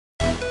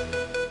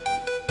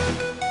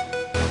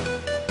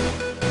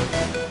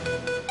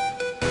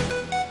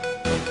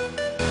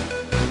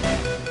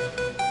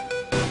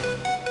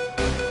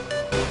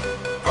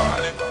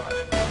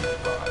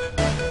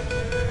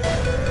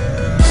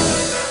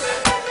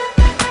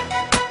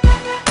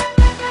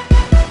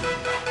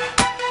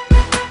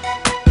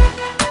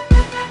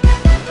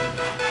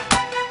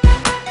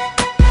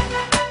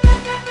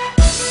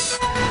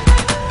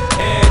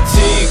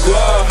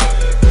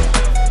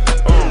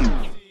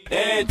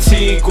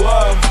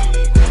Antigua,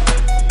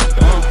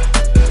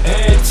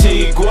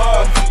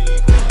 Antigua,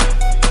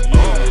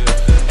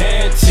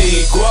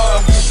 Antigua,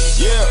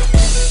 yeah,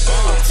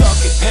 I'm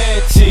talking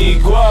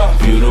Antigua.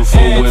 Beautiful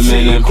Antigua,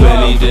 women and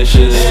plenty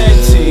dishes.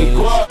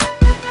 Antigua.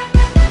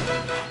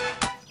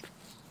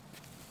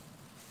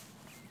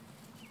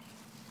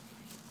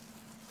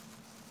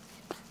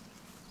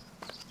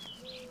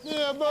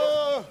 Yeah,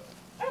 boy.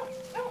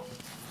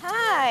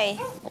 Hi.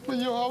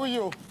 How are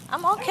you?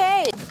 I'm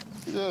okay.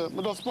 Yeah,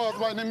 I just pass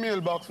by in the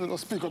mailbox. We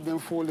just pick up them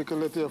 4 little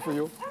letters for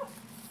you.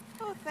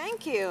 Oh,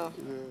 thank you.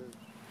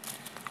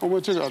 How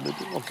much you got?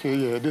 Okay,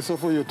 yeah, this is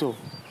for you too.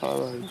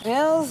 All right.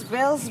 Bills,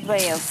 bills,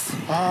 bills.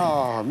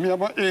 Ah, me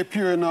have an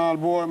APU and all,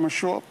 boy. I'm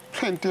sure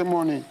plenty of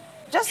money.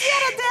 Just the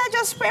other day, I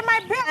just paid my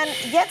bill,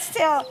 and yet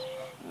still,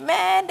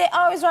 man, they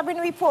always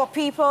robbing we poor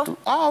people.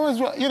 I always,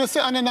 you know,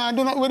 say, and then I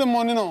do not with the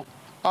money, no.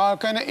 I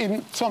kind of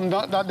in something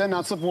that they're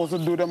not supposed to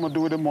do, them or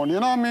do with the money. You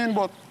know what I mean?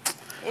 But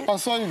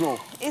that's how you go.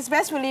 It's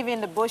best we live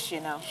in the bush,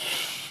 you know.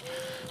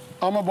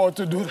 I'm about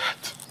to do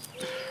that.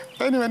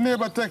 Anyway,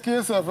 neighbor, take care of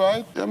yourself,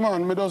 right? Yeah,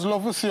 man, me just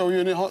love to see how you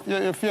and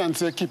your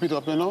fiancé keep it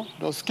up, you know?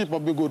 Just keep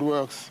up the good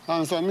works.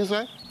 Understand me,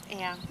 say?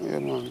 Yeah. Yeah,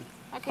 man.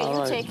 Okay, All you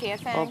right. take care,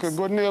 thanks. Okay,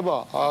 good neighbor.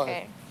 All Okay.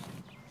 right.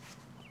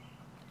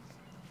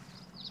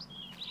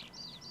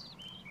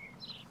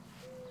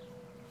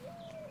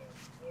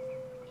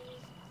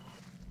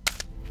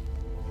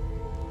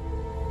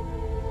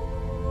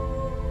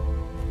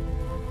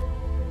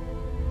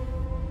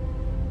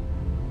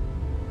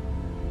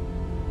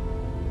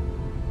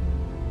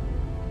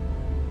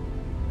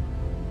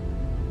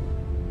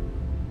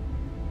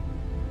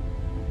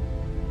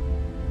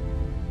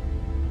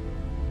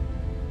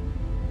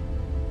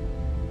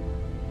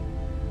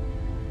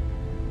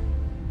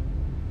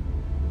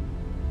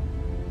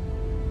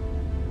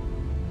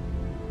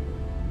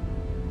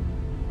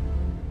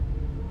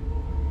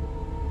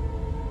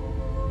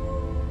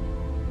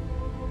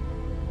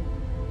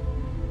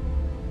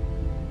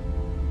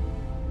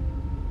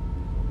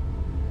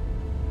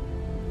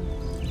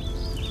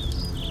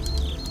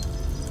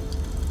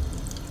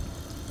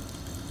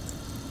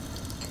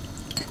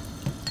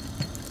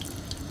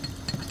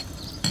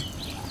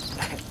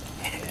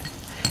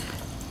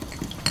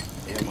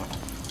 Yeah, man.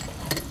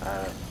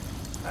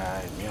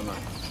 Yeah,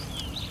 man.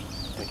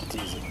 Take it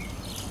easy.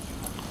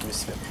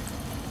 Respect.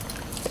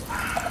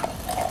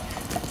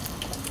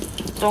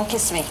 Don't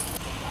kiss me.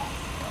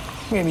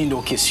 What do you mean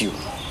don't kiss you?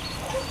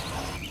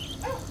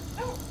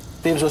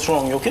 Babes, what's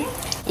wrong? You okay?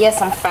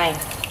 Yes, I'm fine.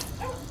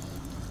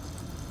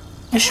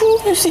 You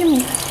sure you see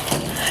me?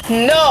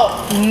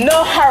 No,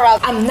 no,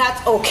 Harold, I'm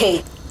not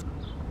okay.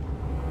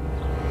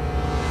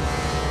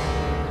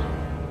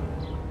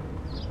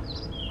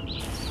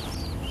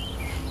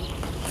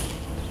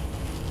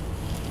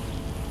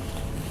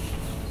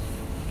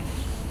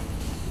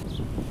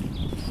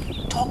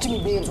 Talk to me,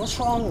 babes. What's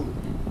wrong?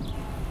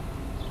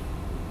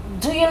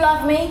 Do you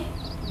love me?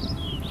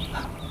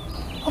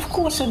 Of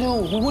course I do.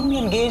 We wouldn't be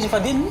engaged if I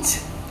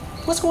didn't.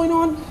 What's going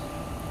on?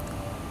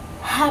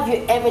 Have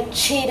you ever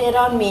cheated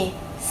on me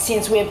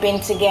since we've been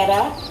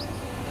together?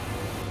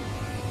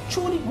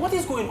 Trudy, what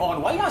is going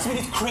on? Why are you asking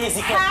me these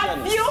crazy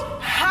questions?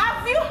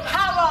 Have you,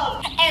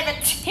 Harold, ever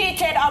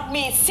cheated on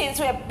me since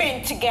we've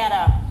been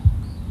together?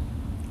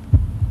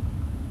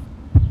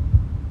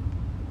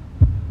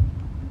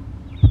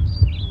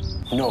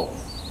 No,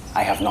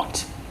 I have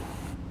not.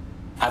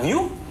 Have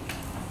you?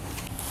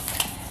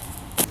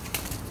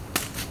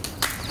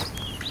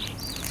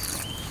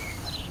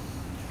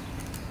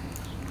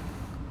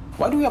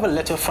 Why do we have a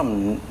letter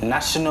from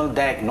National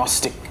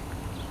Diagnostic?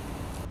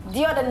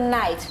 The other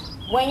night,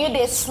 when you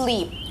did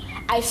sleep,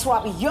 I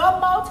swabbed your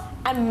mouth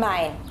and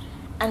mine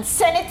and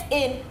sent it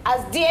in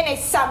as DNA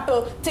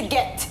sample to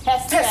get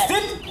tested.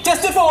 Tested?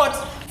 Tested for what?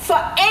 For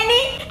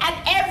any and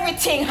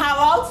everything,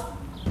 Harold.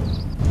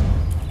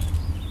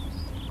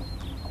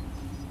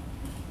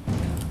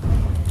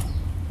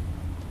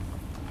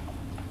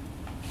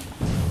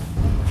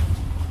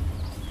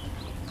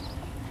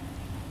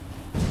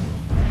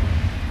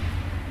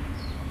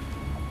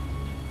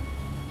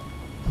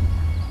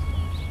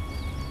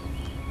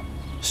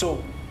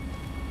 So,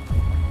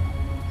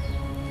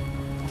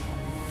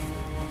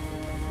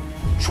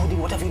 Trudy,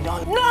 what have you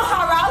done? No,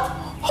 Harold.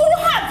 Who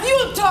have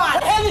you done?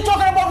 What the hell are you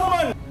talking about,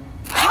 woman?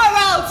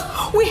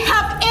 Harold, we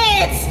have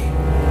AIDS.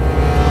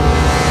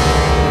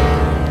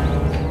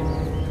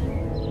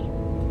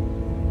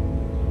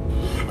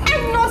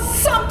 I know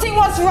something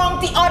was wrong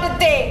the other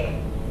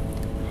day,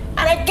 and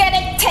I get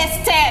it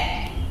tested.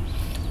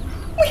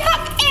 We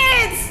have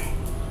AIDS.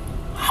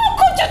 How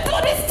could you do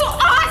this to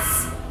us?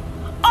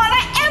 All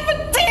I ever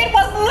did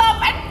was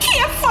love and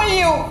care for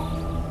you.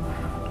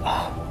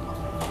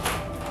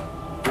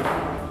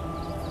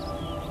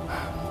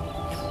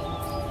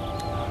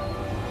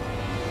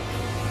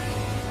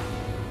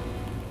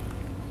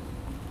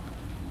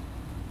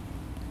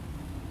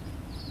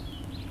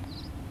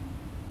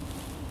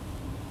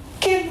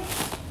 Kim,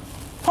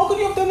 how could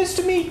you have done this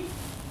to me?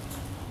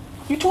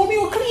 You told me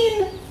you were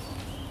clean.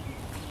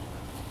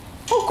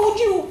 How could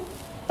you?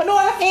 I know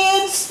I have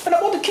AIDS. twice and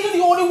about to kill the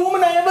only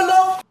woman I ever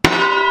loved.